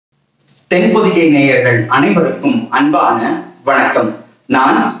தென்பொதிகை நேயர்கள் அனைவருக்கும் அன்பான வணக்கம்.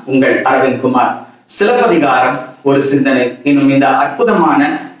 நான் உங்கள் அரவிந்த் குமார். சிலப்பதிகாரம் ஒரு சிந்தனை என்னும் இந்த அற்புதமான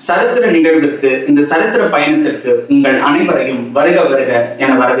சரித்திர நிகழ்விற்கு, இந்த சரித்திர பயணத்திற்கு உங்கள் அனைவரையும் வருக வருக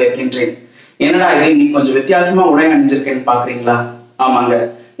என வரவேற்கின்றேன். என்னடா இதை இன்னைக்கு கொஞ்சம் வித்தியாசமா உடை அணிஞ்சிருக்கேன்னு பாக்குறீங்களா? ஆமாங்க,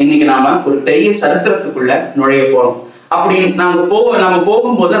 இன்னைக்கு நாம ஒரு பெரிய சரித்திரத்துக்குள்ள நுழைய போறோம். அப்படி நாம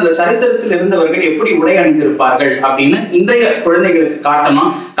போகும்போது அந்த சரித்திரத்தில் இருந்தவர்கள் எப்படி உடை அணிந்திருப்பார்கள் அப்படின்னு இன்றைய குழந்தைகளுக்கு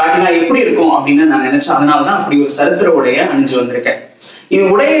காட்டினா எப்படி இருக்கும் அப்படின்னு நான் நினைச்சேன். அதனாலதான் அப்படி ஒரு சரித்திர உடைய அணிஞ்சு வந்திருக்கேன்.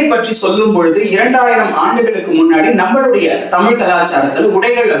 உடையை பற்றி சொல்லும் பொழுது 2000 ஆண்டுகளுக்கு முன்னாடி நம்மளுடைய தமிழ் கலாச்சாரத்துல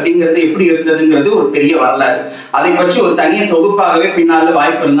உடைகள் அப்படிங்கிறது எப்படி இருந்ததுங்கிறது ஒரு பெரிய வரலாறு. அதை பற்றி ஒரு தனிய தொகுப்பாகவே பின்னால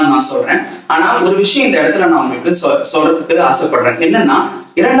வாய்ப்பு இருந்தா நான் சொல்றேன். ஆனா ஒரு விஷயம் இந்த இடத்துல நான் உங்களுக்கு சொல்றதுக்கு ஆசைப்படுறேன். என்னன்னா,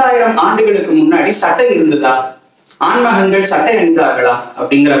 2000 ஆண்டுகளுக்கு முன்னாடி சட்டை இருந்ததா, ஆண்மகன்கள் சட்டை அணிந்தார்களா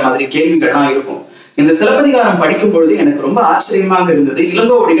அப்படிங்கிற மாதிரி கேள்விகள்லாம் இருக்கும். இந்த சிலப்பதிகாரம் படிக்கும் பொழுது எனக்கு ரொம்ப ஆச்சரியமாக இருந்தது.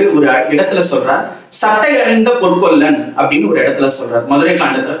 இளங்கோவடிகள் ஒரு இடத்துல சொல்றார், சட்டை அணிந்த பொற்கொல்லன் அப்படின்னு ஒரு இடத்துல சொல்றார். மதுரை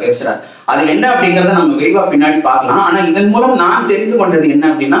காண்டத்துல பேசுறார். அது என்ன அப்படிங்கறத நம்ம விரிவா பின்னாடி பார்க்கலாம். ஆனா இதன் மூலம் நான் தெரிந்து கொண்டது என்ன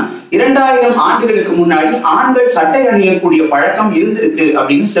அப்படின்னா, 2000 ஆண்டுகளுக்கு முன்னாடி ஆண்கள் சட்டை அணியக்கூடிய பழக்கம் இருந்திருக்கு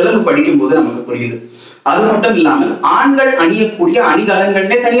அப்படின்னு சிலம்பு படிக்கும் போது நமக்கு புரியுது. அது மட்டும் இல்லாமல் ஆண்கள் அணியக்கூடிய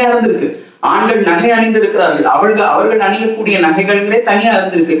அணிகலன்களே தனியா இருந்திருக்கு. ஆண்கள் நகை அணிந்திருக்கிறார்கள். அவர்கள் அணியக்கூடிய நகைகளே தனியா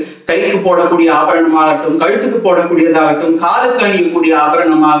இருந்திருக்கு. கைக்கு போடக்கூடிய ஆபரணமாகட்டும், கழுத்துக்கு போடக்கூடியதாகட்டும், காலுக்கு அணியக்கூடிய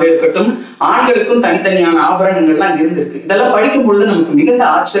ஆபரணமாக இருக்கட்டும், ஆண்களுக்கும் தனித்தனியான ஆபரணங்கள்லாம் இருந்திருக்கு. இதெல்லாம் படிக்கும் பொழுது நமக்கு மிகுந்த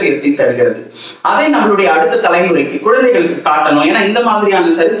ஆச்சரியத்தை தருகிறது. அதை நம்மளுடைய அடுத்த தலைமுறைக்கு, குழந்தைகளுக்கு காட்டணும். ஏன்னா இந்த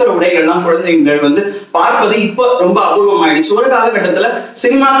மாதிரியான சரித்திர உடைகள்லாம் குழந்தைகள் பார்ப்பது இப்ப ரொம்ப அபூர்வமாயிடுச்சு. ஒரு காலகட்டத்துல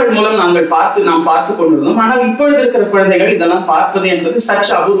சினிமாக்கள் மூலம் நாம் பார்த்து கொண்டிருந்தோம். ஆனால் இப்பொழுது இருக்கிற குழந்தைகள் இதெல்லாம் பார்ப்பது என்பது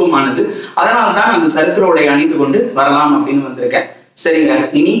சற்று அபூர்வமானது. அதனால்தான் அந்த சரித்திர உடை அணிந்து கொண்டு வரலாம் அப்படின்னு வந்திருக்கேன். சரிங்க,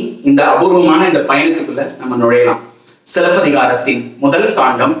 இனி இந்த அபூர்வமான இந்த பயணத்துக்குள்ள நம்ம நுழையலாம். சிலப்பதிகாரத்தின் முதல்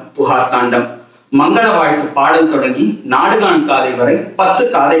காண்டம் புகார் காண்டம். மங்கள வாழ்த்து பாடல் தொடங்கி நாடுகான் காதை வரை 10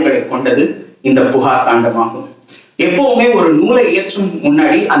 காதைகளை கொண்டது இந்த புகார் காண்டமாகும். எப்பவுமே ஒரு நூலை இயற்றும்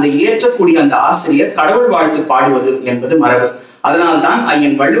முன்னாடி அந்த இயற்றக்கூடிய அந்த ஆசிரியர் கடவுள் வாழ்த்து பாடுவது என்பது மரபு. அதனால்தான்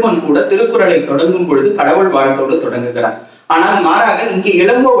ஐயன் வள்ளுவன் கூட திருக்குறளை தொடங்கும் பொழுது கடவுள் வாழ்த்தோடு தொடங்குகிறார். ஆனால் மாறாக இங்கே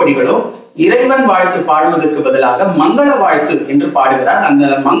இளங்கோவடிகளோ இறைவன் வாழ்த்து பாடுவதற்கு பதிலாக மங்கள வாழ்த்து என்று பாடுகிறார். அந்த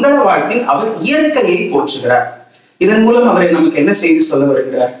மங்கள வாழ்த்தில் அவர் இயற்கையை போற்றுகிறார். இதன் மூலம் அவரை நமக்கு என்ன செய்தி சொல்ல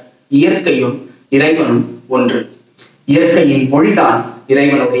வருகிறார்? இயற்கையும் இறைவனும் ஒன்று. இயற்கையின் மொழிதான்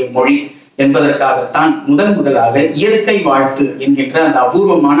இறைவனுடைய மொழி என்பதற்காகத்தான் முதலாக இயற்கை வாழ்த்து என்கின்ற அந்த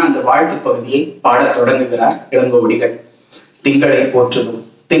அபூர்வமான அந்த வாழ்த்து பகுதியை பாடத் தொடங்குகிறார் இளங்கோவடிகள். திங்களை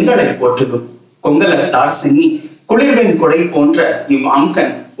போற்றுதும் கொங்கலத்தார் சென்னி குளிர்வெண் கொடை போன்ற இவ்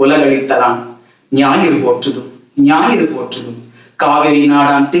அங்கன் உலகளித்தலாம். ஞாயிறு போற்றுதும் காவேரி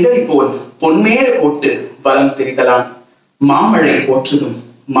நாடான் திகழ் போல் பொன்மேறு போட்டு வலம் திரிதலான். மாமழை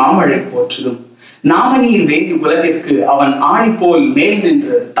போற்றுதும் நாமநீர் வேண்டி உலகிற்கு அவன் ஆணி போல் மேல்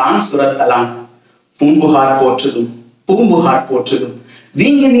நின்று தான் சுரத்தலான். பூம்புகார் போற்றுதும்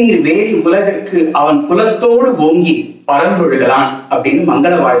வீங்கி நீர் வேடி உலகிற்கு அவன் குலத்தோடு ஓங்கி பரந்தொழுகலான் அப்படின்னு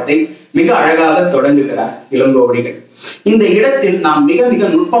மங்கள வாழ்த்தை மிக அழகாக தொடங்குகிறார் இளங்கோவடிகள். இந்த இடத்தில் நாம் மிக மிக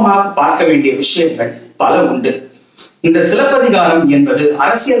நுட்பமாக பார்க்க வேண்டிய விஷயங்கள் பல உண்டு. இந்த சிலப்பதிகாரம் என்பது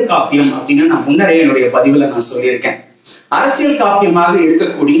அரசியல் காப்பியம் அப்படின்னு நான் முன்னரே என்னுடைய பதிவுல நான் சொல்லியிருக்கேன். அரசியல் காப்பியமாக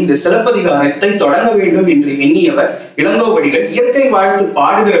இருக்கக்கூடிய இந்த சிலப்பதிகாரத்தை தொடங்க வேண்டும் என்று எண்ணியவர் இளங்கோவடிகள் இயற்கை வாழ்த்து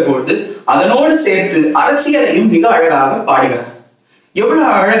பாடுகிற பொழுது அதனோடு சேர்த்து அரசியலையும் மிக அழகாக பாடுகிறார். எவ்வளவு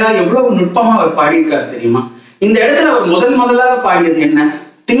அழகா, எவ்வளவு நுட்பமா அவர் பாடியிருக்காரு தெரியுமா? இந்த இடத்துல அவர் முதலாக பாடியது என்ன?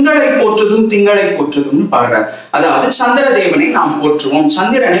 திங்களை போற்றுதும் பாடுறார். அதாவது சந்திர தேவனை நாம் போற்றுவோம்,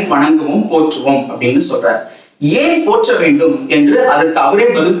 சந்திரனை வணங்குவோம், போற்றுவோம் அப்படின்னு சொல்றார். ஏன் போற்ற வேண்டும் என்று அதற்கு அவரே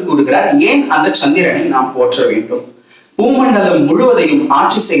பதில் கூறுகிறார். ஏன் அந்த சந்திரனை நாம் போற்ற வேண்டும்? பூமண்டலம் முழுவதையும்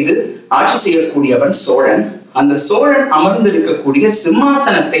ஆட்சி செய்யக்கூடியவன் சோழன். அந்த சோழன் அமர்ந்திருக்கக்கூடிய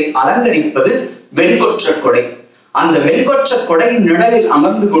சிம்மாசனத்தை அலங்கரிப்பது வெண்கொற்ற கொடை. அந்த வெண்கொற்ற கொடையின் நிழலில்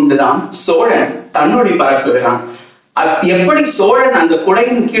அமர்ந்து கொண்டுதான் சோழன் தன்னொழி பரப்புகிறான். எப்படி சோழன் அந்த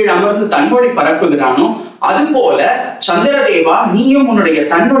குடையின் கீழ் அமர்ந்து தன்னொழி பரப்புகிறானோ அதுபோல சந்திரதேவா, நீயும் உன்னுடைய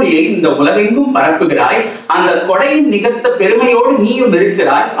தன்னொழியை இந்த உலகெங்கும் பரப்புகிறாய். அந்த கொடையின் நிகழ்த்த பெருமையோடு நீயும்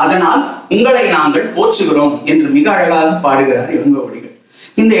இருக்கிறாய். அதனால் உங்களை நாங்கள் போற்றுகிறோம் என்று மிக அழகாக பாடுகிறார் இளங்கோவடிகள்.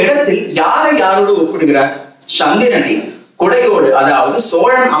 இந்த இடத்தில் யாரோடு ஒப்பிடுகிறார்? சந்திரனை குடையோடு, அதாவது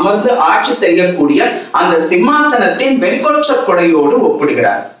சோழன் அமர்ந்து ஆட்சி செய்யக்கூடிய அந்த சிம்மாசனத்தின் வெண்கொற்ற கொடையோடு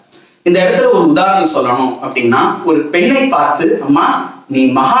ஒப்பிடுகிறார். இந்த இடத்துல ஒரு உதாரணம் சொல்லணும் அப்படின்னா, ஒரு பெண்ணை பார்த்து அம்மா நீ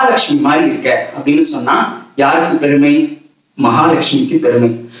மகாலட்சுமி மாதிரி இருக்க அப்படின்னு சொன்னா யாருக்கு பெருமை? மகாலட்சுமிக்கு பெருமை.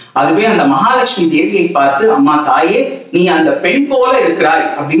 அதுவே அந்த மகாலட்சுமி தேவியை பார்த்து அம்மா தாயே நீ அந்த பெண் போல இருக்கிறாய்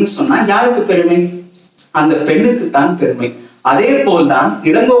அப்படின்னு சொன்னா யாருக்கு பெருமை? அந்த பெண்ணுக்கு தான் பெருமை. அதே போல்தான்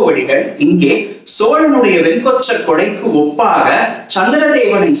இளங்கோவடிகள் இங்கே சோழனுடைய வெண்கொற்ற கொடைக்கு ஒப்பாக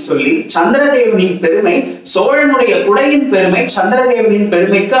சந்திரதேவனை சொல்லி சந்திரதேவனின் பெருமை, சோழனுடைய குடையின் பெருமை சந்திரதேவனின்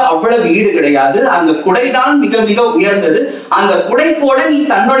பெருமைக்கு அவ்வளவு ஈடு கிடையாது. அந்த குடைதான் மிக மிக உயர்ந்தது. அந்த குடை போல நீ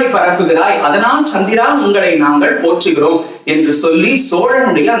தன்னொளி பரப்புகிறாய், அதனால் சந்திரா உங்களை நாங்கள் போற்றுகிறோம் என்று சொல்லி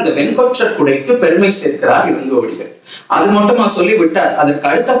சோழனுடைய அந்த வெண்கொற்ற குடைக்கு பெருமை சேர்க்கிறார் இளங்கோவடிகள். அது மட்டுமா சொல்லி விட்டார். அதற்கு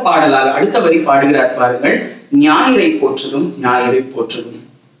அடுத்த பாடலால் அடுத்த வரி பாடுகிறார் பாருங்கள். ஞாயிறை போற்றுதும் ஞாயிறை போற்றுதும்,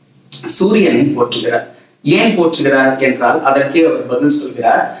 சூரியனை போற்றுகிறார். ஏன் போற்றுகிறார் என்றால் அதற்கே அவர் பதில்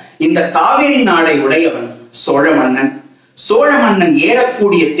சொல்கிறார். இந்த காவேரி நாடை உடையவன் சோழ மன்னன். சோழ மன்னன்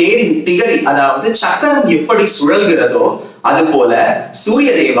ஏறக்கூடிய தேரின் திகரி, அதாவது சக்கரம் எப்படி சுழல்கிறதோ அது போல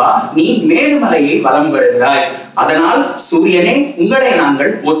சூரிய தேவா நீ மேருமலையை வலம் வருகிறாய், அதனால் சூரியனே உங்களை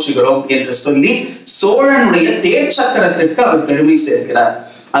நாங்கள் போற்றுகிறோம் என்று சொல்லி சோழனுடைய தேர் சக்கரத்திற்கு அவர் பெருமை சேர்க்கிறார்.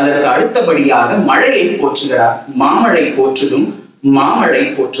 அதற்கு அடுத்தபடியாக மழையை போற்றுகிறார். மாமழை போற்றுதும் மாமழை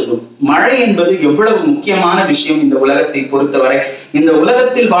போற்றுதும். மழை என்பது எவ்வளவு முக்கியமான விஷயம் இந்த உலகத்தை பொறுத்தவரை. இந்த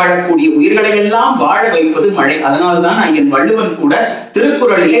உலகத்தில் வாழக்கூடிய உயிர்களை எல்லாம் வாழ வைப்பது மழை. அதனால்தான் ஐயன் வள்ளுவன் கூட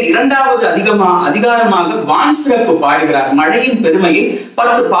திருக்குறளிலே 2வது அதிகாரமாக வான் சிறப்பு பாடுகிறார். மழையின் பெருமையை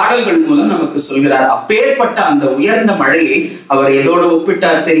 10 பாடல்கள் மூலம் நமக்கு சொல்கிறார். அப்பேற்பட்ட அந்த உயர்ந்த மழையை அவர் எதோடு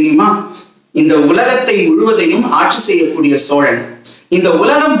ஒப்பிட்டார் தெரியுமா? இந்த உலகத்தை முழுவதையும் ஆட்சி செய்யக்கூடிய சோழன் இந்த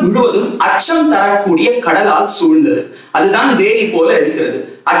உலகம் முழுவதும் அச்சம் தரக்கூடிய கடலால் சூழ்ந்தது. அதுதான் வேலி போல இருக்கிறது.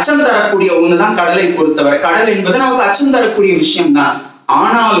 அச்சம் தரக்கூடிய ஒண்ணுதான் கடலை பொறுத்தவரை. கடல் என்பது நமக்கு அச்சம் தரக்கூடிய விஷயம்தான்.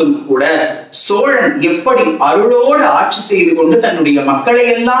 ஆனாலும் கூட சோழன் எப்படி அருளோடு ஆட்சி செய்து கொண்டு தன்னுடைய மக்களை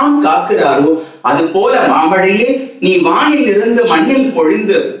எல்லாம் காக்கிறாரோ அது போல மாமழையே நீ வானில் இருந்து மண்ணில்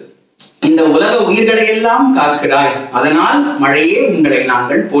பொழிந்து இந்த உலக உயிர்களை எல்லாம் காக்கிறாய், அதனால் மழையே உங்களை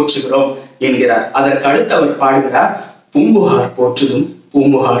நாங்கள் போற்றுகிறோம் என்கிறார். அதற்கு அடுத்து அவர் பாடுகிறார். பூம்புகார் போற்றுதும்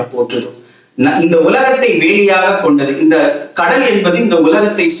பூம்புகார் போற்றுதும். இந்த உலகத்தை வேலியாக கொண்டது. இந்த கடல் என்பது இந்த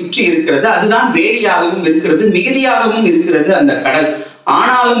உலகத்தை சுற்றி இருக்கிறது. அதுதான் வேலியாகவும் இருக்கிறது, மிகுதியாகவும் இருக்கிறது அந்த கடல்.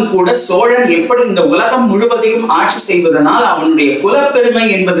 ஆனாலும் கூட சோழன் எப்படி இந்த உலகம் முழுவதையும் ஆட்சி செய்வதனால் அவனுடைய குலப்பெருமை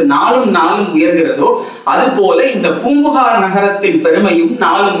என்பது நாளும் நாளும் உயர்கிறதோ அது போல இந்த பூம்புகார் நகரத்தின் பெருமையும்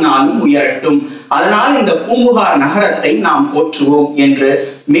நாளும் நாளும் உயரட்டும், அதனால் இந்த பூம்புகார் நகரத்தை நாம் போற்றுவோம் என்று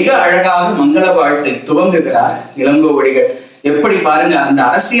மிக அழகாக மங்கள வாழ்த்தை துவங்குகிறார் இளங்கோவடிகள். எப்படி பாருங்க, அந்த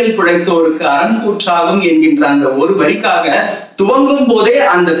அரசியல் பிழைத்தோருக்கு அரண்கூற்றாகும் என்கின்ற அந்த ஒரு வரிக்காக துவங்கும் போதே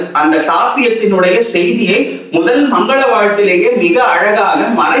அந்த காப்பியத்தினுடைய செய்தியை முதல் மங்கள வாழ்த்திலேயே மிக அழகாக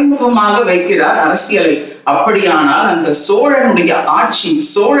மறைமுகமாக வைக்கிறார் அரசியலை. அப்படியானால் அந்த சோழனுடைய ஆட்சி,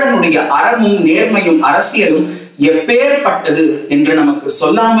 சோழனுடைய அறமும் நேர்மையும் அரசியலும் எப்பேற்பட்டது என்று நமக்கு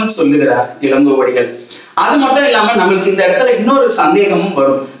சொல்லாமல் சொல்லுகிறார் இளங்கோவடிகள். அது மட்டும் இல்லாம நமக்கு இந்த இடத்துல இன்னொரு சந்தேகமும்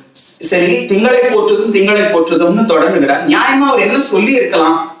வரும். சரி, திங்களை போற்றுதும்னு தொடங்குகிறார். நியாயமா அவர் என்ன சொல்லி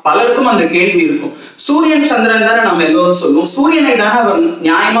இருக்கலாம்? பலருக்கும் அந்த கேள்வி இருக்கும். சூரியன் சந்திரன் தானே நம்ம எல்லோரும் சொல்லுவோம். சூரியனை தானே அவர்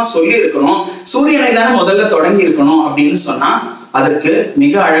நியாயமா சொல்லி இருக்கணும், சூரியனை தானே முதல்ல தொடங்கி இருக்கணும் அப்படின்னு சொன்னா அதற்கு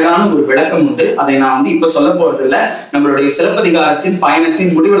மிக அழகான ஒரு விளக்கம் உண்டு. அதை நான் இப்ப சொல்ல போறது இல்ல. நம்மளுடைய சிலப்பதிகாரத்தின்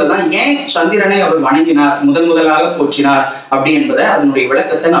பயணத்தின் முடிவுல தான் ஏன் சந்திரனை அவர் வணங்கினார், முதலாக போற்றினார் அப்படி என்பதை அதனுடைய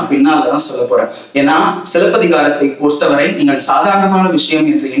விளக்கத்தை நான் பின்னால்தான் சொல்ல போறேன். ஏன்னா சிலப்பதிகாரத்தை பொறுத்தவரை நீங்கள் சாதாரணமான விஷயம்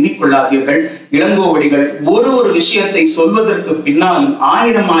என்று எண்ணிக்கொள்ளாதீர்கள். இளங்கோவடிகள் ஒரு விஷயத்தை சொல்வதற்கு பின்னாலும்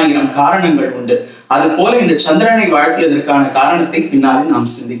ஆயிரம் காரணங்கள் உண்டு. அது போல இந்த சந்திரனை வாழ்த்தியதற்கான காரணத்தை பின்னாலே நாம்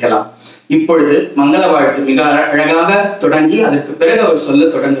சிந்திக்கலாம். இப்பொழுது மங்கள வாழ்த்து மிக அழகாக தொடங்கி அதற்கு பிறகு அவர் சொல்ல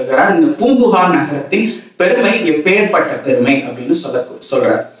தொடங்குகிறார். இந்த பூம்புகார் நகரத்தின் பெருமை எப்பேற்பட்ட பெருமை அப்படின்னு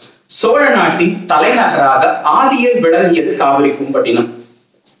சொல்றார். சோழ நாட்டின் தலைநகராக ஆதியில் விளங்கியது காவிரி பூம்பட்டினம்.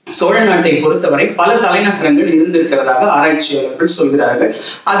 சோழ நாட்டை பொறுத்தவரை பல தலைநகரங்கள் இருந்திருக்கிறதாக ஆராய்ச்சியாளர்கள் சொல்கிறார்கள்.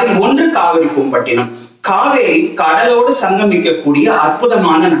 அதில் ஒன்று காவிரி பூம்பட்டினம். காவேரி கடலோடு சங்கமிக்கக்கூடிய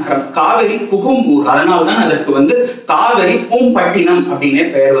அற்புதமான நகரம். காவிரி புகும் ஊர், அதனால்தான் அதற்கு காவிரி பூம்பட்டினம் அப்படின்னே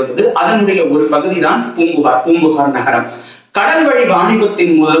பெயர் வந்தது. அதனுடைய ஒரு பகுதி தான் பூம்புகார் நகரம். கடல் வழி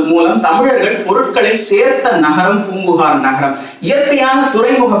வாணிபத்தின் மூலம் தமிழர்கள் பொருட்களை சேர்த்த நகரம் பூம்புகார் நகரம். இயற்கையான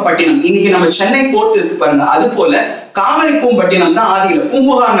துறைமுக பட்டினம். இன்னைக்கு நம்ம சென்னை போர்ட் இருக்கு பாருங்க, அது போல காவிரி பூம்பட்டினம் தான் ஆதியில,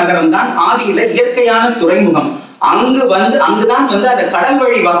 பூம்புகார் நகரம் தான் ஆதியில இயற்கையான துறைமுகம். அங்குதான் அந்த கடல்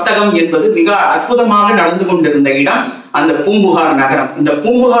வழி வர்த்தகம் என்பது மிக அற்புதமாக நடந்து கொண்டிருந்த இடம் அந்த பூம்புகார் நகரம். இந்த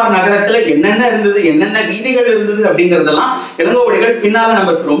பூம்புகார் நகரத்துல என்னென்ன இருந்தது, என்னென்ன வீதிகள் இருந்தது அப்படிங்கறதெல்லாம் இளங்கோவடிகள் பின்னால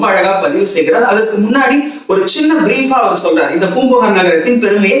நமக்கு ரொம்ப அழகா பதிவு செய்கிறார். அதுக்கு முன்னாடி ஒரு சின்ன பிரீஃபா அவர் சொல்றார். இந்த பூம்புகார் நகரத்தின்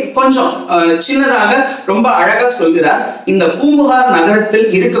பெருமையை கொஞ்சம் சின்னதாக ரொம்ப அழகா சொல்கிறார். இந்த பூம்புகார் நகரத்தில்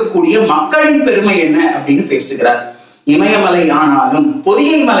இருக்கக்கூடிய மக்களின் பெருமை என்ன அப்படின்னு பேசுகிறார். இமயமலை ஆனாலும்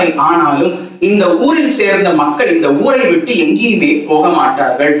பொதிகை மலை ஆனாலும் இந்த ஊரில் சேர்ந்த மக்கள் இந்த ஊரை விட்டு எங்கேயுமே போக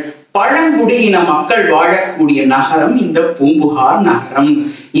மாட்டார்கள். பழங்குடியின மக்கள் வாழக்கூடிய நகரம் இந்த பூம்புகார் நகரம்.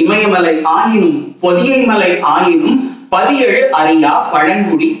 இமயமலை ஆயினும் பொதிகை மலை ஆயினும் 17 அறியா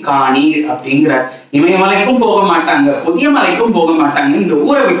பழங்குடி காணீர் அப்படிங்கிறார். இமயமலைக்கும் போக மாட்டாங்க, புதிய மலைக்கும் போக மாட்டாங்க, இந்த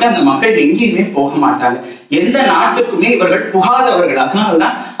ஊரை விட்டு அந்த மக்கள் எங்கேயுமே போக மாட்டாங்க, எந்த நாட்டுக்குமே இவர்கள் புகாதவர்கள்.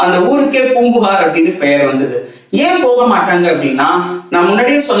 அதனாலதான் அந்த ஊருக்கே பூம்புகார் அப்படின்னு பெயர் வந்தது. ஏன் போக மாட்டாங்க அப்படின்னா, நான்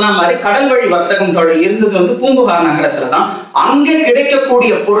முன்னாடியே சொன்ன மாதிரி கடல் வழி வர்த்தகம் இருந்தது வந்து பூம்புகார் நகரத்துலதான். அங்க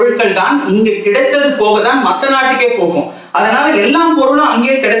கிடைக்கக்கூடிய பொருட்கள் தான் இங்க கிடைத்தது போகதான் மற்ற நாட்டுக்கே போகும். அதனால எல்லா பொருளும்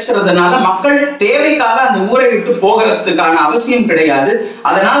அங்கேயே கிடைச்சறதுனால மக்கள் தேவைக்காக அந்த ஊரை விட்டு போகிறதுக்கான அவசியம் கிடையாது.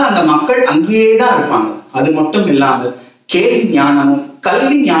 அதனால அந்த மக்கள் அங்கேயே தான் இருப்பாங்க. அது மட்டும் இல்லாமல் கேள்வி ஞானமும்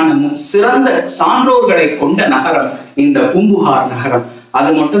கல்வி ஞானமும் சிறந்த சான்றோர்களை கொண்ட நகரம் இந்த பூம்புகார் நகரம். அது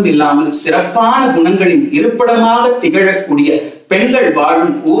மட்டும் இல்லாமல் சிறப்பான குணங்களின் இருப்பிடமாக திகழக்கூடிய பெண்கள்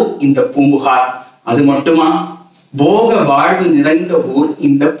வாழும் ஊர் இந்த பூம்புகார். அது மட்டுமா, போக வாழ்வு நிறைந்த ஊர்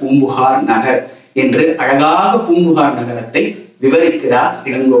இந்த பூம்புகார் நகர் என்று அழகாக பூம்புகார் நகரத்தை விவரிக்கிறார்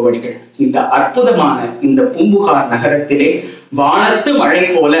இளங்கோவடிகள். இந்த அற்புதமான இந்த பூம்புகார் நகரத்திலே வானத்து மழை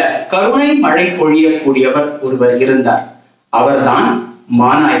போல கருணை மழை பொழியக்கூடியவர் ஒருவர் இருந்தார். அவர்தான்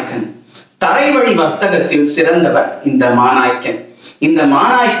மாநாய்க்கன். தரை வழி வர்த்தகத்தில் சிறந்தவர் இந்த மாநாய்க்கன். இந்த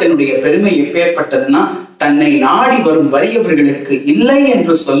மாநாய்க்கனுடைய பெருமை எப்பேற்பட்டதுன்னா, தன்னை நாடி வரும் வறியவர்களுக்கு இல்லை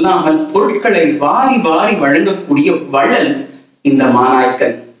என்று சொல்லாமல் பொருட்களை வாரி வாரி வழங்கக்கூடிய வள்ளல் இந்த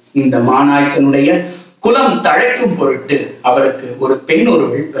மாநாய்க்கன். இந்த மாநாய்க்கனுடைய குலம் தழைக்கும் பொருட்டு அவருக்கு ஒரு பெண்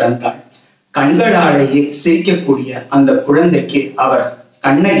ஒருவள் பிறந்தாள். கண்களாலேயே சிரிக்கக்கூடிய அந்த குழந்தைக்கு அவர்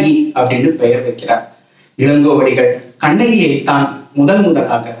கண்ணகி அப்படின்னு பெயர் வைக்கிறார். இளங்கோவடிகள் கண்ணகியை தான்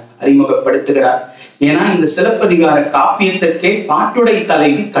முதலாக அறிமுகப்படுத்துகிறார். ஏன்னா இந்த சிலப்பதிகார காப்பியத்திற்கே பாட்டுடை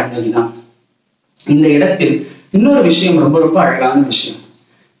தலைவி கண்ணகி தான். இந்த இடத்தில் இன்னொரு விஷயம் ரொம்ப ரொம்ப அழகான விஷயம்.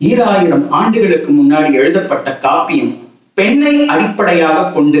 2000 ஆண்டுகளுக்கு முன்னாடி எழுதப்பட்ட காப்பியம் பெண்ணை அடிப்படையாக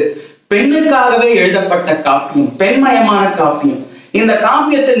கொண்டு பெண்ணுக்காகவே எழுதப்பட்ட காப்பியம், பெண்மயமான காப்பியம். இந்த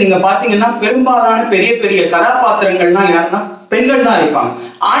காப்பியத்தில் நீங்க பாத்தீங்கன்னா பெரும்பாலான பெரிய பெரிய கதாபாத்திரங்கள்லாம் யாருன்னா பெண்கள் தான் இருப்பாங்க.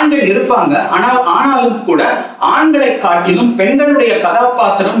 ஆண்கள் இருப்பாங்க, ஆனாலும் கூட ஆண்களை காட்டிலும் பெண்களுடைய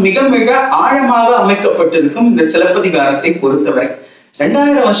கதாபாத்திரம் மிக மிக ஆழமாக அமைக்கப்பட்டிருக்கும் இந்த சிலப்பதிகாரத்தை பொறுத்தவரை.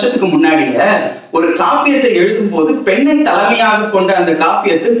 2000 வருஷத்துக்கு முன்னாடிய ஒரு காப்பியத்தை எழுதும் போது பெண்ணை தலைமையாக கொண்ட அந்த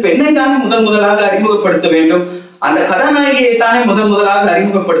காப்பியத்தில் பெண்ணை தானே முதலாக அறிமுகப்படுத்த வேண்டும், அந்த கதாநாயகியை தானே முதலாக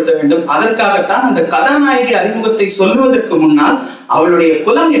அறிமுகப்படுத்த வேண்டும். அதற்காகத்தான் அந்த கதாநாயகி அறிமுகத்தை சொல்லுவதற்கு முன்னால் அவளுடைய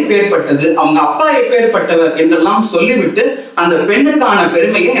குலம் எப்பேற்பட்டது, அவங்க அப்பா எப்பேற்பட்டவர் என்றெல்லாம் சொல்லிவிட்டு அந்த பெண்ணுக்கான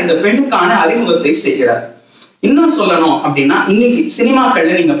பெருமையை, அந்த பெண்ணுக்கான அறிமுகத்தை செய்கிறார். இன்னும் சொல்லணும் அப்படின்னா, இன்னைக்கு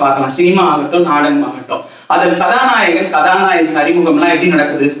சினிமாக்கள்ல நீங்க பார்க்கலாம், சினிமா ஆகட்டும் நாடகம் ஆகட்டும், அதில் கதாநாயகன் அறிமுகம் எல்லாம் எப்படி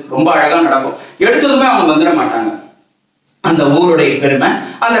நடக்குது, ரொம்ப அழகா நடக்கும். எடுத்ததுமே அவங்க வந்துட மாட்டாங்க. அந்த ஊருடைய பெருமை,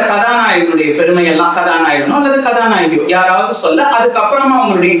 அந்த கதாநாயகனுடைய பெருமை எல்லாம் கதாநாயகனோ அல்லது கதாநாயகியோ யாராவது சொல்ல, அதுக்கப்புறமா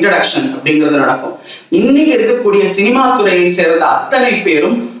அவங்களுடைய இன்ட்ரடக்ஷன் அப்படிங்கிறது நடக்கும். இன்னைக்கு இருக்கக்கூடிய சினிமா துறையை சேர்ந்த அத்தனை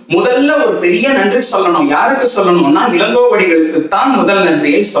பேரும் முதல்ல ஒரு பெரிய நன்றி சொல்லணும். யாருக்கு சொல்லணும்னா இளங்கோவடிகளுக்கு தான் முதல்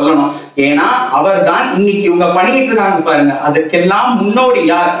நன்றியை சொல்லணும். ஏன்னா அவர் தான் இன்னைக்கு இவங்க பண்ணிட்டு இருக்காங்க பாருங்க, அதுக்கெல்லாம் முன்னோடி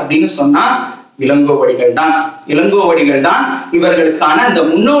யார் அப்படின்னு சொன்னா இளங்கோவடிகள் தான் இவர்களுக்கான அந்த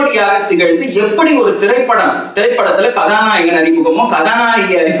முன்னோடியாக திகழ்ந்து, எப்படி ஒரு திரைப்படத்துல கதாநாயகன் அறிமுகமோ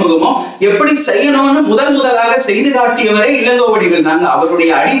கதாநாயகி அறிமுகமோ எப்படி செய்யணும்னு முதலாக செய்து காட்டியவரே இளங்கோவடிகள் தாங்க.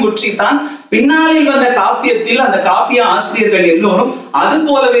 அவருடைய அடி ஒற்றி தான் பின்னாளில் வந்த காப்பியத்தில் அந்த காப்பிய ஆசிரியர்கள் எல்லோரும் அது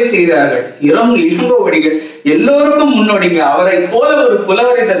போலவே செய்கிறார்கள். இளங்கோவடிகள் எல்லோருக்கும் முன்னோடிங்க. அவரை போல ஒரு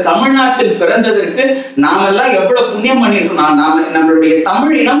புலவர் இந்த தமிழ்நாட்டில் பிறந்ததற்கு நாமெல்லாம் எவ்வளவு புண்ணியம் பண்ணியிருக்கோம். நம்மளுடைய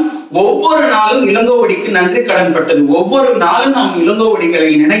தமிழினம் ஒவ்வொரு நாளும் இளங்கோவடிக்கு நன்றி கடன் பட்டது. ஒவ்வொரு நாளும் நாம் இளங்கோவடிகளை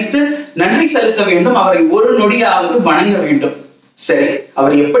நினைத்து நன்றி செலுத்த வேண்டும், அவரை ஒரு நொடியாவது வணங்க வேண்டும். சரி,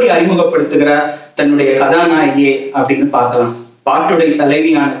 அவர் எப்படி அறிமுகப்படுத்துகிறார் தன்னுடைய கதாநாயகியை அப்படின்னு பார்க்கலாம். பாட்டுடை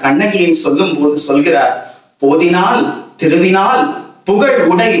தலைவியான கண்ணகியை சொல்லும் போது சொல்கிறார், போதினால் திருவினால் புகழ்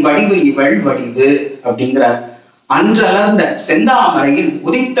உடை வடிவு இவள் வடிவு அப்படிங்கிறார். அன்றளர்ந்த செந்தாமரையில்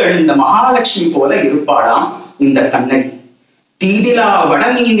உதித்தெழுந்த மகாலட்சுமி போல இருப்பாளாம் இந்த கண்ணகி. தீதிலா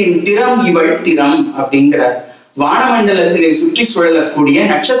வடமீனின் திறம் இவள் திறம் அப்படிங்கிறார். வானமண்டலத்திலே சுற்றி சுழலக்கூடிய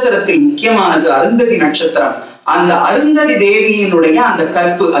நட்சத்திரத்தில் முக்கியமானது அருந்ததி நட்சத்திரம். அந்த அருந்ததி தேவியினுடைய அந்த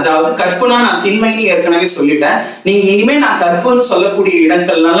கற்பு, அதாவது கற்புனா நான் திண்மைன்னு ஏற்கனவே சொல்லிட்டேன். நீங்க இனிமே நான் கற்புன்னு சொல்லக்கூடிய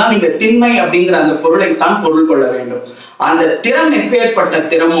இடங்கள்லாம் நீங்க திண்மை அப்படிங்கிற அந்த பொருளைத்தான் பொருள் கொள்ள வேண்டும். அந்த திறம் எப்பேற்பட்ட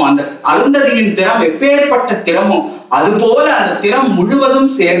திறமோ, அந்த அருந்ததியின் திறம் எப்பேற்பட்ட திறமோ, அது போல அந்த திறம் முழுவதும்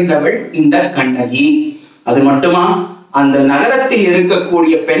சேர்ந்தவள் இந்த கண்ணகி. அது மட்டுமா, அந்த நகரத்தில்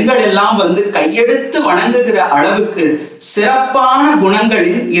இருக்கக்கூடிய பெண்கள் எல்லாம் வந்து கையெடுத்து வணங்குகிற அளவுக்கு சிறப்பான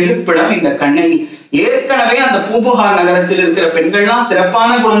குணங்களின் இருப்பிடம் இந்த கண்ணகி. ஏற்கனவே அந்த பூம்புகார் நகரத்தில் இருக்கிற பெண்கள்லாம் சிறப்பான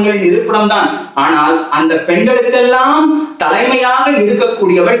குணங்களின் இருப்பிடம் தான். ஆனால் அந்த பெண்களுக்கெல்லாம் தலைமையாக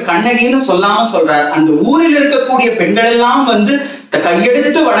இருக்கக்கூடியவள் கண்ணகின்னு சொல்லாம சொல்றார். அந்த ஊரில் இருக்கக்கூடிய பெண்கள் எல்லாம் வந்து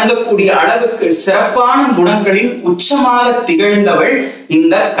கையெடுத்து வணங்கக்கூடிய அளவுக்கு சிறப்பான குணங்களின் உச்சமாக திகழ்ந்தவள்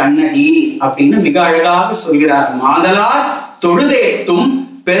இந்த கண்ணகி அப்படின்னு மிக அழகாக சொல்கிறார். மாதலால் தொழுதேத்தும்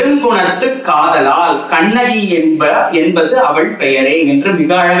பெருங்குணத்து காதலால் கண்ணகி என்பது அவள் பெயரே என்று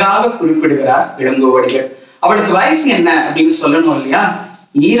மிக அழகாக குறிப்பிடுகிறார் இளங்கோவடிகள். அவளுக்கு வயசு என்ன அப்படின்னு சொல்லணும் இல்லையா?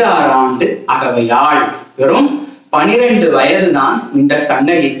 26 ஆண்டு அகவையாள். வெறும் 12 வயதுதான் இந்த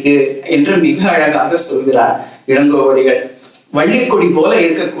கண்ணகிக்கு என்று மிக அழகாக சொல்கிறார் இளங்கோவடிகள். வள்ளிக்கொடி போல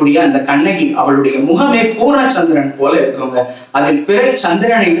இருக்கக்கூடிய அந்த கண்ணகி, அவளுடைய முகமே பூர்ணச்சந்திரன் போல இருக்குங்க. அதில் பிறை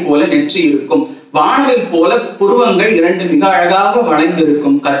சந்திரனை போல நெற்றி இருக்கும். வானவில் போல புருவங்கள் 2 மிக அழகாக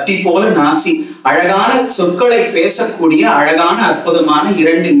வளைந்திருக்கும். கத்தி போல நாசி, அழகான சொற்களை பேசக்கூடிய அழகான அற்புதமான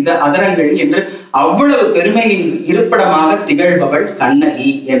 2 அதரங்கள் என்று அவ்வளவு பெருமையின் இருப்பிடமாக திகழ்பவள்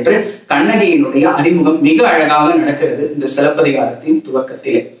கண்ணகி என்று கண்ணகியினுடைய அறிமுகம் மிக அழகாக நடக்கிறது இந்த சிலப்பதிகாரத்தின்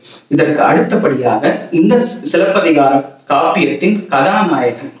துவக்கத்திலே. இதற்கு அடுத்தபடியாக இந்த சிலப்பதிகார காப்பியத்தின்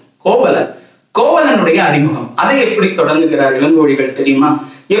கதாநாயகன் கோவலனுடைய அறிமுகம். அதை எப்படி தொடங்குகிறார் இளங்கோவடிகள் தெரியுமா?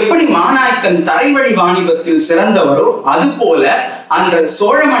 எப்படி மாநாய்க்கன் தரைவழி வாணிபத்தில் சிறந்தவரோ அது போல அந்த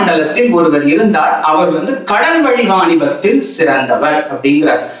சோழ மண்டலத்தில் ஒருவர் இருந்தார். அவர் கடல் வழி வாணிபத்தில் சிறந்தவர்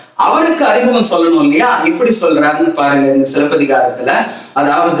அப்படிங்கிறார். அவருக்கு அறிமுகம் சொல்லணும் இல்லையா? எப்படி சொல்றாருன்னு பாருங்க இந்த சிலப்பதிகாரத்துல.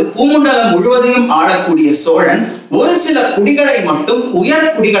 அதாவது பூமண்டலம் முழுவதையும் ஆளக்கூடிய சோழன் ஒரு சில குடிகளை மட்டும்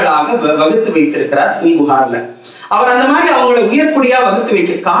உயர் குடிகளாக வகுத்து வைத்திருக்கிறார் பூம்புகார்ல. அவர் அந்த மாதிரி அவங்களை உயர்குடியா வகுத்து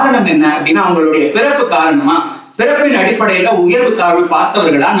வைக்க காரணம் என்ன அப்படின்னா, அவங்களுடைய பிறப்பு காரணமா, பிறப்பின் அடிப்படையில உயர்வு தாழ்வு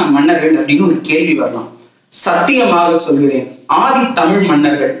பார்த்தவர்களா நம் மன்னர்கள் அப்படின்னு ஒரு கேள்வி வரலாம். சத்தியமாக சொல்கிறேன், ஆதி தமிழ்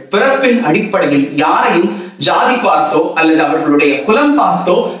மன்னர்கள் பிறப்பின் அடிப்படையில் யாரையும் ஜாதி பார்த்தோ அல்லது அவர்களுடைய குலம்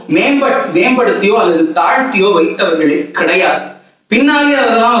பார்த்தோ மேம்படுத்தியோ அல்லது தாழ்த்தியோ வைத்தவர்களே கிடையாது. பின்னாடி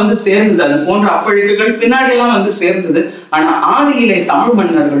அதெல்லாம் சேர்ந்தது, அது போன்ற அப்பழுக்குகள் பின்னாடி எல்லாம் சேர்ந்தது. ஆனா ஆதியிலே தமிழ்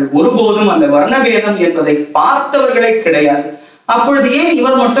மன்னர்கள் ஒருபோதும் அந்த வர்ணபேதம் என்பதை பார்த்தவர்களே கிடையாது. அப்பொழுது ஏன்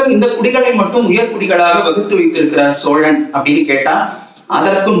இவர் மட்டும் இந்த குடிகளை மட்டும் உயர் குடிகளாக வகுத்து வைத்திருக்கிறார் சோழன் அப்படின்னு கேட்டா,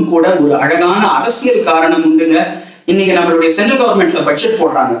 அதற்கும் கூட ஒரு அழகான அரசியல் காரணம் உண்டுங்க. இன்னைக்கு நம்மளுடைய சென்ட்ரல் கவர்மெண்ட்ல பட்ஜெட்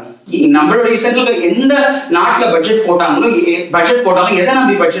போடுறாங்க. நம்மளுடைய சென்ட்ரல் எந்த நாட்டுல பட்ஜெட் போட்டாலும் எதை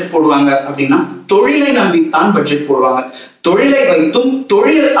நம்பி பட்ஜெட் போடுவாங்க அப்படின்னா, தொழிலை நம்பித்தான் பட்ஜெட் போடுவாங்க. தொழிலை வைத்தும்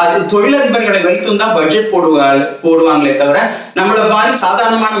தொழிலதிபர்களை வைத்தும் தான் பட்ஜெட் போடுவாங்களே தவிர நம்மள மாதிரி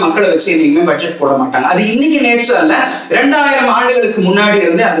சாதாரணமான மக்களை வச்சு என்னைக்குமே பட்ஜெட் போட மாட்டாங்க. அது இன்னைக்கு நேற்று அல்ல, 2000 ஆண்டுகளுக்கு முன்னாடி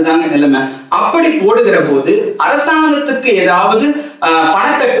இருந்து அதுதாங்க நிலைமை. அப்படி போடுகிற போது அரசாங்கத்துக்கு ஏதாவது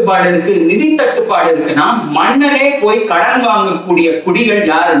பணத்தட்டுப்பாடு இருக்கு, நிதி தட்டுப்பாடு இருக்குன்னா மன்னனே போய் கடன் வாங்கக்கூடிய குடிகள்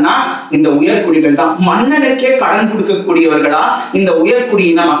யாருன்னா இந்த உயர்குடிகள் தான். மன்னனுக்கே கடன் கொடுக்கக்கூடியவர்களா இந்த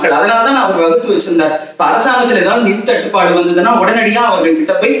உயர்குடியின மக்கள். அதனாலதான் அவர் வகுத்து வச்சிருந்தார். இப்ப அரசாங்கத்துல ஏதாவது நிதி தட்டுப்பாடு வந்ததுன்னா உடனடியா அவர்கள்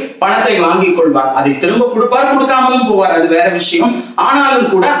கிட்ட போய் பணத்தை வாங்கி கொள்வார். அதை திரும்ப கொடுப்பார், கொடுக்காமலும் போவார், அது வேற விஷயம். ஆனாலும்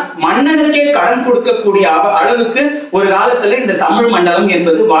கூட மன்னனுக்கே கடன் கொடுக்கக்கூடிய அளவுக்கு ஒரு காலத்துல இந்த தமிழ் மண்டலம்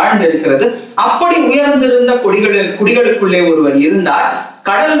என்பது வாழ்ந்து இருக்கிறது. அப்படி உயர்ந்திருந்த குடிகளுக்குள்ளே ஒருவர் இருந்தார்.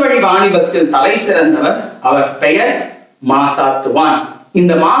 கடல் வழி வாணிபத்தில் தலை சிறந்தவர். அவர் பெயர் மாசாத்துவான்.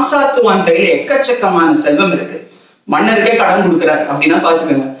 இந்த மாசாத்துவான் கையில எக்கச்சக்கமான செல்வம் இருக்கு. மன்னருக்கே கடன் கொடுக்கிறார் அப்படின்னா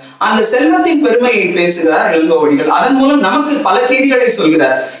பாத்துக்கோங்க. அந்த செல்வத்தின் பெருமையை பேசுகிறார் இளங்கோவடிகள். அதன் மூலம் நமக்கு பல செய்திகளை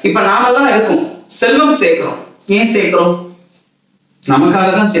சொல்கிறார். இப்ப நாமெல்லாம் இருக்கோம், செல்வம் சேர்க்கிறோம். ஏன் சேர்க்கிறோம்? நமக்காக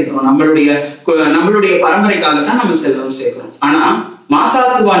தான் சேர்க்கிறோம். நம்மளுடைய பரம்பரைக்காக தான் நம்ம செல்வம் சேர்க்கிறோம். ஆனா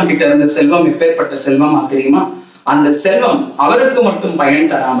மாசாத்துவான் கிட்ட இருந்த செல்வம் எப்பேற்பட்ட செல்வமா தெரியுமா? அந்த செல்வம் அவருக்கு மட்டும் பயன்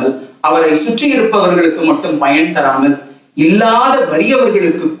தராமல், அவரை சுற்றி இருப்பவர்களுக்கு மட்டும் பயன் தராமல், இல்லாத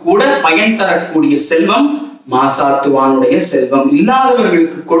வறியவர்களுக்கு கூட பயன் தரக்கூடிய செல்வம் மாசாத்துவானுடைய செல்வம்.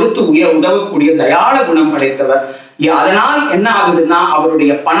 இல்லாதவர்களுக்கு கொடுத்து உதவக்கூடிய தயாள குணம் படைத்தவர். அதனால் என்ன ஆகுதுன்னா,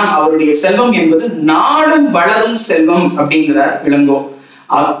 அவருடைய பணம், அவருடைய செல்வம் என்பது நாடும் வளரும் செல்வம் அப்படிங்கிறார் இளங்கோ.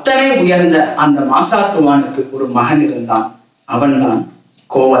 அத்தனை உயர்ந்த அந்த மாசாத்துவானுக்கு ஒரு மகன் இருந்தான். அவன்தான்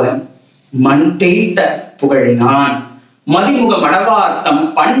கோவலன். மண் தேய்த்த புகழினான், மதிமுக மடவார்த்தம்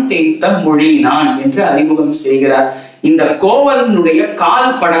பண் தேய்த்த மொழியினான் என்று அறிமுகம் செய்கிறார். இந்த கோவலனுடைய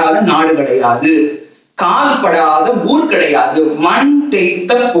கால் படாத நாடு கிடையாது, கால் படாத ஊர் கிடையாது. மண்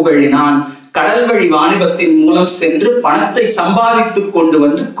தேய்த்த புகழினான், கடல் வழி வாணிபத்தின் மூலம் சென்று பணத்தை சம்பாதித்து கொண்டு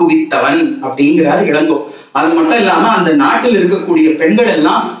வந்து குவித்தவன் அப்படிங்கிறார் இளங்கோ. அது மட்டும் இல்லாம அந்த நாட்டில் இருக்கக்கூடிய பெண்கள்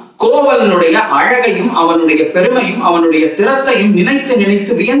எல்லாம் கோவலனுடைய அழகையும் அவனுடைய பெருமையும் அவனுடைய திறத்தையும் நினைத்து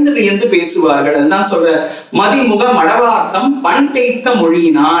நினைத்து வியந்து வியந்து பேசுவார்கள். அதுதான் சொல்ற மதிமுக மடவார்த்தம் பண் தேய்த்த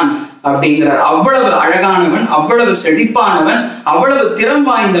மொழியினான் அப்படிங்கிறார். அவ்வளவு அழகானவன், அவ்வளவு செழிப்பானவன், அவ்வளவு திறம்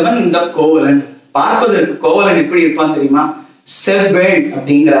வாய்ந்தவன் இந்த கோவலன். பார்ப்பதற்கு கோவலன் எப்படி இருப்பான் தெரியுமா? செவ்வேள்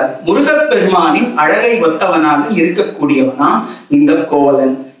அப்படிங்கிறார். முருகப்பெருமானின் அழகை ஒத்தவனாக இருக்கக்கூடியவனா இந்த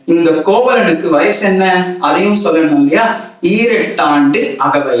கோவலன். இந்த கோவலனுக்கு வயசு என்ன அதையும் சொல்லணும் இல்லையா? 28 ஆண்டு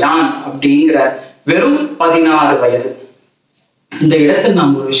அகவையான் அப்படிங்கிற வெறும் 16 வயது. இந்த இடத்துல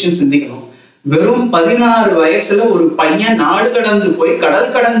நாம் ஒரு விஷயம் சிந்திக்கணும். வெறும் 16 வயசுல ஒரு பையன் நாடு கடந்து போய்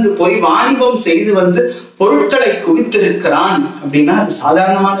கடல் கடந்து போய் வாணிபம் செய்து வந்து பொருட்களை குவித்திருக்கிறான் அப்படின்னா அது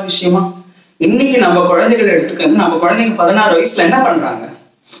சாதாரணமான விஷயமா? இன்னைக்கு நம்ம குழந்தைகளை எடுத்துக்கணும். நம்ம குழந்தைங்க 16 வயசுல என்ன பண்றாங்க?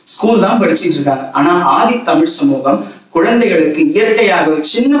 ஸ்கூல் தான் படிச்சுட்டு இருக்காங்க. ஆனா ஆதி தமிழ் சமூகம் குழந்தைகளுக்கு இயற்கையாகவே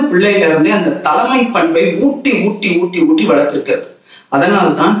சின்ன பிள்ளையில இருந்தே அந்த தலைமை பண்பை ஊட்டி ஊட்டி ஊட்டி ஊட்டி வளர்த்திருக்கிறது.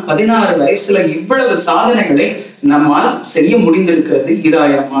 அதனால்தான் 16 வயசுல இவ்வளவு சாதனைகளை நம்மால் செய்ய முடிந்திருக்கிறது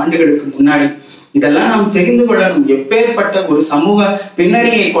 2000 ஆண்டுகளுக்கு முன்னாடி. இதெல்லாம் நாம் தெரிந்து கொள்ளணும். எப்பேற்பட்ட ஒரு சமூக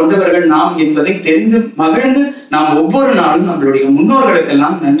பின்னணியை கொண்டவர்கள் நாம் என்பதை தெரிந்து மகிழ்ந்து நாம் ஒவ்வொரு நாளும் நம்மளுடைய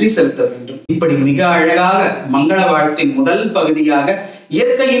முன்னோர்களுக்கெல்லாம் நன்றி செலுத்த வேண்டும். இப்படி மிக அழகாக மங்கள வாழ்த்தின் முதல் பகுதியாக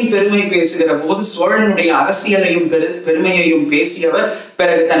இயற்கையின் பெருமை பேசுகிற போது சோழனுடைய அரசியலையும் பெருமையையும் பேசியவர்,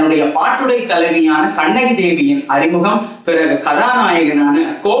 பிறகு தன்னுடைய பாட்டுடை தலைவியான கண்ணகி தேவியின் அறிமுகம், பிறகு கதாநாயகனான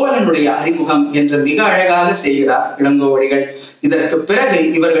கோவலனுடைய அறிமுகம் என்று மிக அழகாக செய்கிறார் இளங்கோவடிகள். இதற்கு பிறகு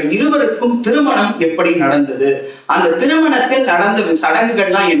இவர்கள் இருவருக்கும் திருமணம் எப்படி நடந்தது, அந்த திருமணத்தில் நடந்த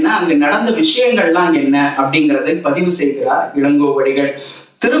சடங்குகள்லாம் என்ன, அங்கு நடந்த விஷயங்கள்லாம் என்ன அப்படிங்கிறதை பதிவு செய்கிறார் இளங்கோவடிகள்.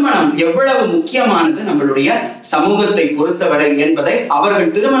 திருமணம் எவ்வளவு முக்கியமானது நம்மளுடைய சமூகத்தை பொறுத்தவரை என்பதை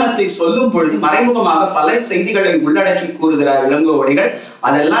அவர்கள் திருமணத்தை சொல்லும் பொழுது மறைமுகமாக பல செய்திகளை உள்ளடக்கி கூறுகிறார் இளங்கோவடிகள்.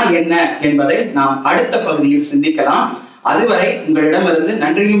 அதெல்லாம் என்ன என்பதை நாம் அடுத்த பகுதியில் சிந்திக்கலாம். அதுவரை உங்களிடமிருந்து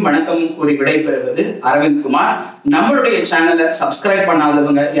நன்றியும் வணக்கமும் கூறி விடைபெறுவது அரவிந்த் குமார். நம்மளுடைய சேனலை சப்ஸ்கிரைப்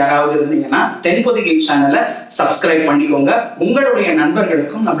பண்ணாதவங்க யாராவது இருந்தீங்கன்னா தென்பொதிகை சேனலை சப்ஸ்கிரைப் பண்ணிக்கோங்க. உங்களுடைய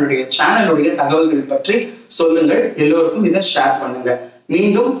நண்பர்களுக்கும் நம்மளுடைய சேனலுடைய தகவல்கள் பற்றி சொல்லுங்கள். எல்லோருக்கும் இதை ஷேர் பண்ணுங்க.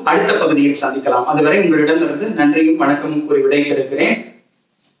 மீண்டும் அடுத்த பகுதியில் சந்திக்கலாம். அதுவரை உங்களிடமிருந்து நன்றியும் வணக்கமும் கூறி விடைபெறுகிறேன்.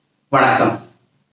 வணக்கம்.